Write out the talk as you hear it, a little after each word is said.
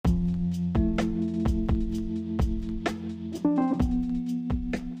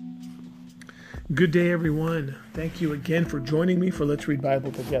Good day, everyone. Thank you again for joining me for Let's Read Bible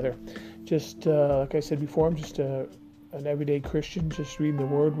Together. Just like I said before, I'm just an everyday Christian, just reading the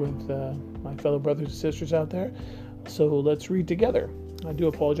Word with my fellow brothers and sisters out there. So let's read together. I do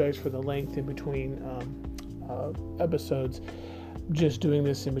apologize for the length in between episodes. Just doing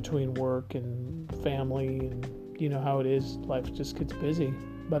this in between work and family, and you know how it is. Life just gets busy.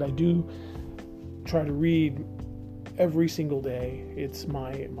 But I do try to read every single day. It's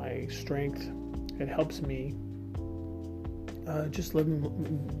my strength. It helps me just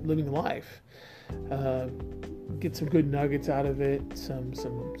living life. Get some good nuggets out of it, some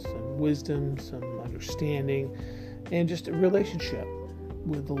wisdom, some understanding, and just a relationship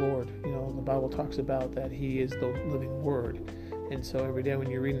with the Lord. You know, the Bible talks about that He is the living Word, and so every day when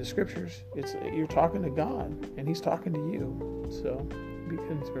you're reading the Scriptures, you're talking to God, and He's talking to you. So it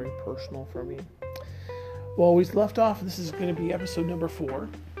becomes very personal for me. Well, we left off. This is going to be episode number 4.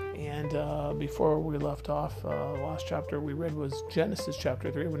 And before we left off, the last chapter we read was Genesis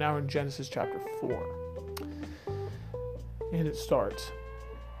chapter 3. We're now in Genesis chapter 4. And it starts.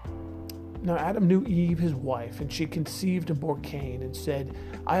 Now Adam knew Eve, his wife, and she conceived and bore Cain, and said,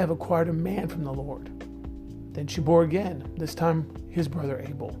 I have acquired a man from the Lord. Then she bore again, this time his brother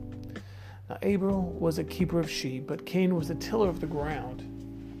Abel. Now Abel was a keeper of sheep, but Cain was a tiller of the ground.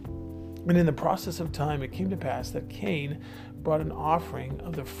 And in the process of time it came to pass that Cain brought an offering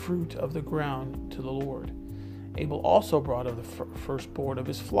of the fruit of the ground to the Lord. Abel also brought of the firstborn of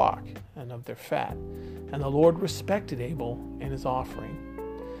his flock and of their fat. And the Lord respected Abel and his offering.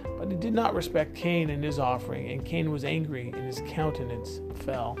 But he did not respect Cain and his offering, and Cain was angry, and his countenance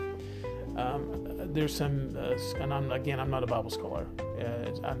fell. There's some, and I'm not a Bible scholar.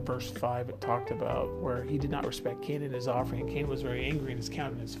 On verse 5, it talked about where he did not respect Cain and his offering, and Cain was very angry, and his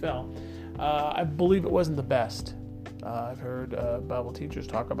countenance fell. I believe it wasn't the best. I've heard Bible teachers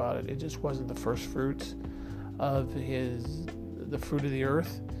talk about it. It just wasn't the first fruits of the fruit of the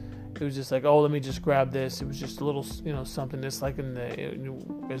earth. It was just like, oh, let me just grab this. It was just a little, something. Just like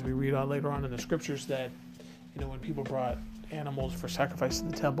as we read on later on in the scriptures, that when people brought animals for sacrifice in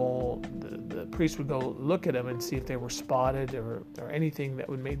the temple, the priest would go look at them and see if they were spotted or anything that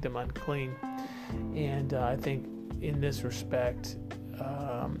would make them unclean. And I think in this respect,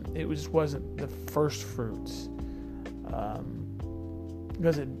 it wasn't the first fruits.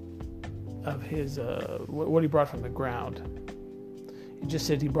 Because of his what he brought from the ground. It just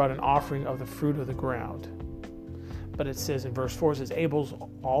said he brought an offering of the fruit of the ground. But it says in verse 4, it says, Abel's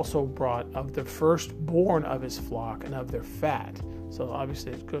also brought of the firstborn of his flock and of their fat. So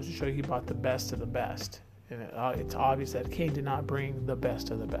obviously it goes to show you he brought the best of the best. And it's obvious that Cain did not bring the best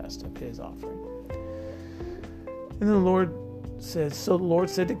of his offering. And then the Lord says, so the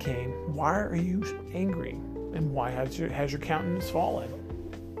Lord said to Cain, why are you angry? And why has your countenance fallen?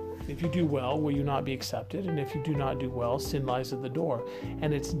 If you do well, will you not be accepted? And if you do not do well, sin lies at the door,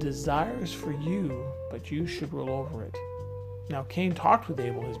 and its desires for you, but you should rule over it. Now Cain talked with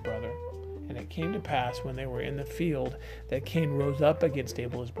Abel his brother, and it came to pass when they were in the field that Cain rose up against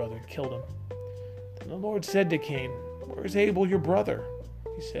Abel his brother and killed him. Then the Lord said to Cain, where is Abel your brother?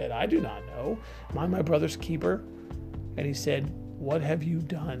 He said, I do not know. Am I my brother's keeper? And he said, what have you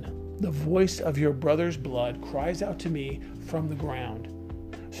done? The voice of your brother's blood cries out to me from the ground.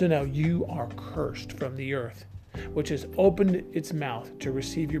 So now you are cursed from the earth, which has opened its mouth to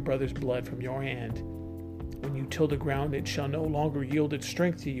receive your brother's blood from your hand. When you till the ground, it shall no longer yield its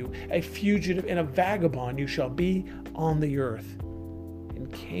strength to you. A fugitive and a vagabond you shall be on the earth.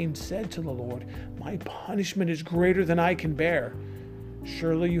 And Cain said to the Lord, my punishment is greater than I can bear.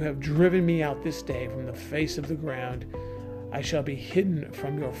 Surely you have driven me out this day from the face of the ground. I shall be hidden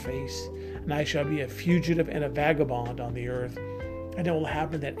from your face, and I shall be a fugitive and a vagabond on the earth. And it will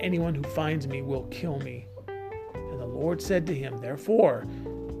happen that anyone who finds me will kill me. And the Lord said to him, therefore,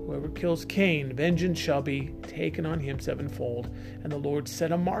 whoever kills Cain, vengeance shall be taken on him sevenfold. And the Lord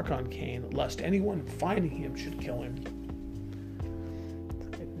set a mark on Cain, lest anyone finding him should kill him.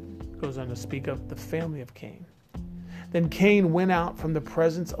 It goes on to speak of the family of Cain. Then Cain went out from the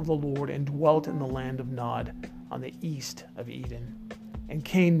presence of the Lord and dwelt in the land of Nod, on the east of Eden. And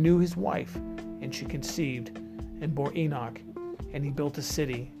Cain knew his wife, and she conceived and bore Enoch. And he built a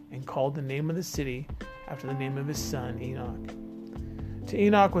city, and called the name of the city after the name of his son Enoch. To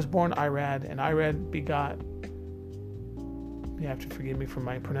Enoch was born Irad, and Irad begot, you have to forgive me for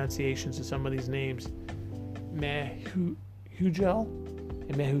my pronunciations of some of these names, Mehujael,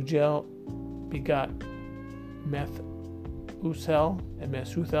 and Mehujael begot Methusael, and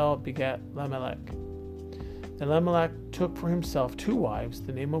Methusael begat Lamelech. Then Lamelech took for himself 2 wives.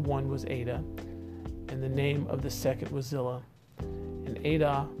 The name of one was Ada, and the name of the second was Zillah. And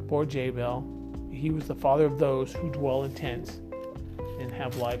Adah bore Jabal, He was the father of those who dwell in tents and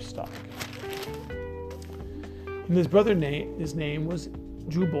have livestock. And his brother his name was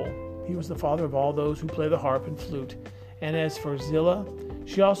Jubal. He was the father of all those who play the harp and flute. And as for Zillah,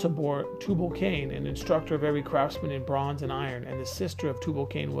 she also bore Tubal-Cain, an instructor of every craftsman in bronze and iron. And the sister of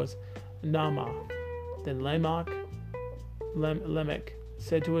Tubal-Cain was Naamah. Then Lamech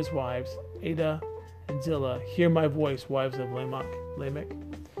said to his wives, Adah and Zillah, hear my voice, wives of Lamech.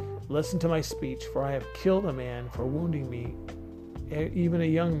 Listen to my speech, for I have killed a man for wounding me, even a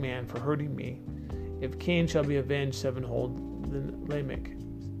young man for hurting me. If Cain shall be avenged sevenfold, then Lamech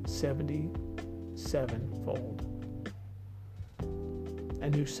 77-fold. A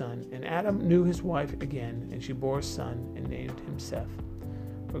new son. And Adam knew his wife again, and she bore a son and named him Seth.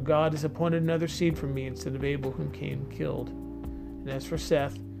 For God has appointed another seed from me instead of Abel, whom Cain killed. And as for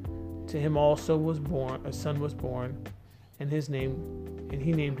Seth, to him also a son was born, and he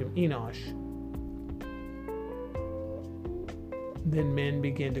named him Enosh. Then men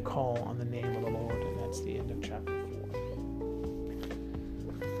began to call on the name of the Lord, and that's the end of chapter 4.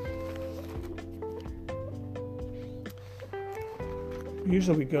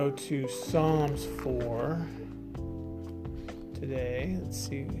 Usually we go to Psalms 4 today. Let's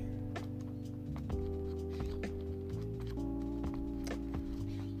see.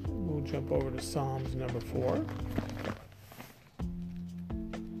 We'll jump over to Psalms number 4.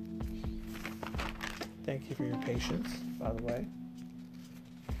 Thank you for your patience, by the way.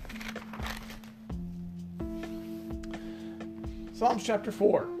 Psalms chapter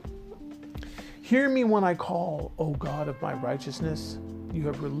 4. Hear me when I call, O God of my righteousness. You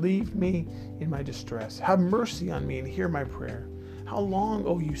have relieved me in my distress. Have mercy on me and hear my prayer. How long,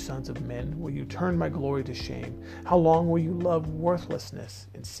 O you sons of men, will you turn my glory to shame? How long will you love worthlessness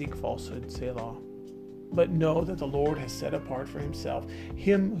and seek falsehood, Selah? But know that the Lord has set apart for himself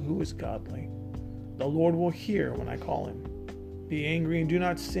him who is godly. The Lord will hear when I call him. Be angry and do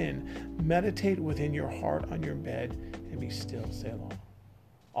not sin. Meditate within your heart on your bed and be still, Selah.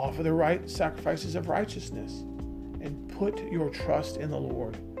 Offer the right sacrifices of righteousness and put your trust in the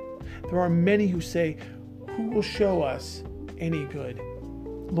Lord. There are many who say, who will show us any good?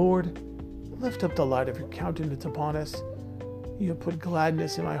 Lord, lift up the light of your countenance upon us. You have put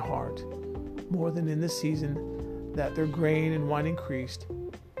gladness in my heart, more than in the season that their grain and wine increased.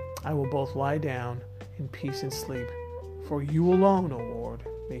 I will both lie down in peace and sleep. For you alone, O Lord,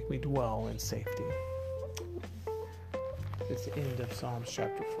 make me dwell in safety. It's the end of Psalms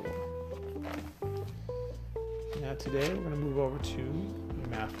chapter 4. Now today we're going to move over to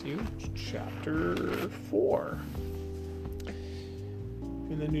Matthew chapter 4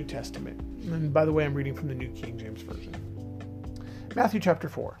 in the New Testament. And by the way, I'm reading from the New King James Version. Matthew chapter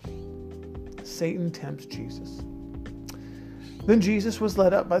 4. Satan tempts Jesus. Then Jesus was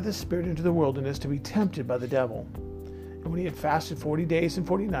led up by the Spirit into the wilderness to be tempted by the devil. And when he had fasted 40 days and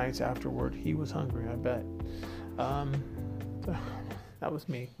 40 nights afterward, he was hungry, I bet. That was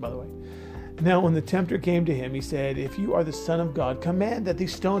me, by the way. Now when the tempter came to him, he said, if you are the Son of God, command that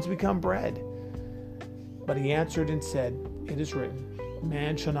these stones become bread. But he answered and said, it is written,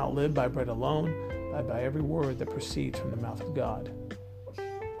 man shall not live by bread alone, but by every word that proceeds from the mouth of God.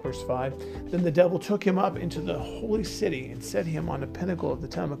 Verse 5, then the devil took him up into the holy city and set him on a pinnacle of the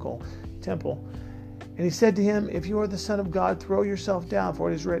temple. And he said to him, if you are the Son of God, throw yourself down, for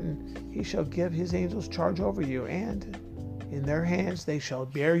it is written, he shall give his angels charge over you, and in their hands they shall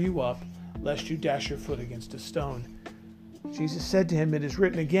bear you up, lest you dash your foot against a stone. Jesus said to him, it is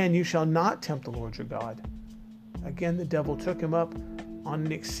written again, you shall not tempt the Lord your God. Again the devil took him up on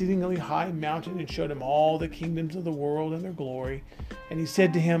an exceedingly high mountain and showed him all the kingdoms of the world and their glory. And he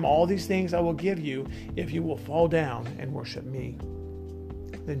said to him, all these things I will give you if you will fall down and worship me.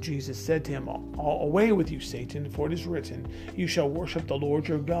 Then Jesus said to him, away with you, Satan, for it is written, you shall worship the Lord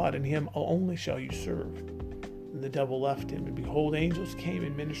your God, and him only shall you serve. And the devil left him, and behold, angels came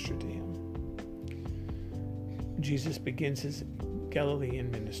and ministered to him. Jesus begins his Galilean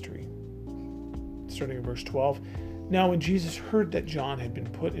ministry. Starting in verse 12. Now when Jesus heard that John had been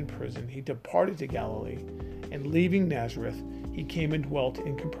put in prison, he departed to Galilee, and leaving Nazareth, he came and dwelt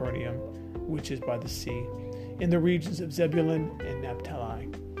in Capernaum, which is by the sea, in the regions of Zebulun and Naphtali,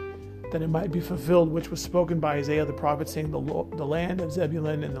 that it might be fulfilled which was spoken by Isaiah the prophet, saying, the land of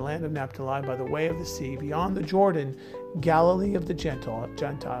Zebulun and the land of Naphtali by the way of the sea, beyond the Jordan, Galilee of the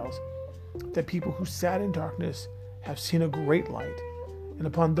Gentiles, that people who sat in darkness have seen a great light, and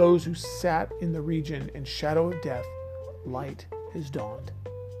upon those who sat in the region and shadow of death, light has dawned.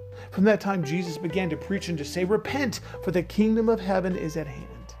 From that time Jesus began to preach and to say, repent, for the kingdom of heaven is at hand.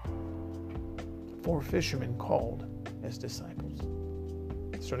 4 fishermen called as disciples.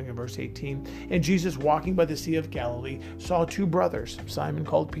 starting in verse 18. And Jesus, walking by the Sea of Galilee, saw two brothers, Simon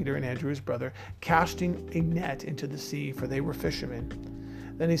called Peter and Andrew his brother, casting a net into the sea, for they were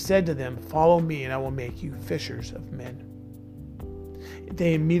fishermen. Then he said to them, "Follow me, and I will make you fishers of men."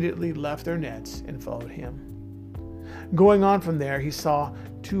 They immediately left their nets and followed him. Going on from there, he saw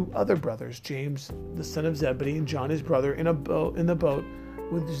two other brothers, James the son of Zebedee and John his brother, in the boat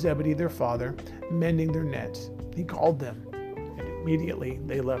with Zebedee their father, mending their nets. He called them, and immediately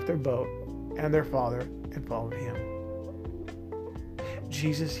they left their boat and their father and followed him.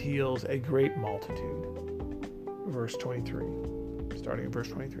 Jesus heals a great multitude. Verse 23, starting in verse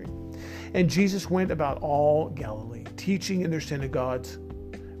 23. And Jesus went about all Galilee, teaching in their synagogues,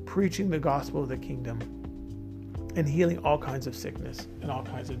 preaching the gospel of the kingdom, and healing all kinds of sickness and all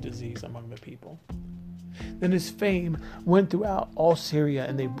kinds of disease among the people. Then his fame went throughout all Syria,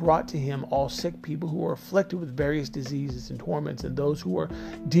 and they brought to him all sick people who were afflicted with various diseases and torments, and those who were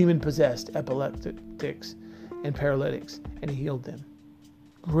demon-possessed, epileptics, and paralytics, and he healed them.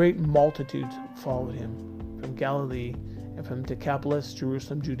 Great multitudes followed him from Galilee and from Decapolis,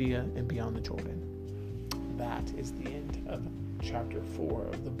 Jerusalem, Judea, and beyond the Jordan. That is the end of chapter 4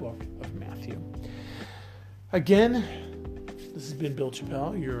 of the book of Matthew. Again, this has been Bill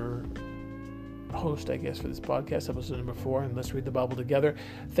Chappell, your host, I guess, for this podcast, episode number 4, and Let's Read the Bible Together.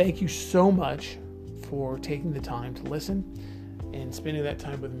 Thank you so much for taking the time to listen and spending that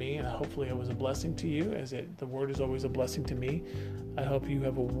time with me, and hopefully it was a blessing to you, as the Word is always a blessing to me. I hope you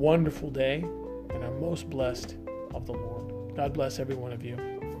have a wonderful day and are most blessed of the Lord. God bless every one of you.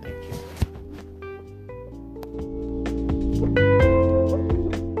 Thank you.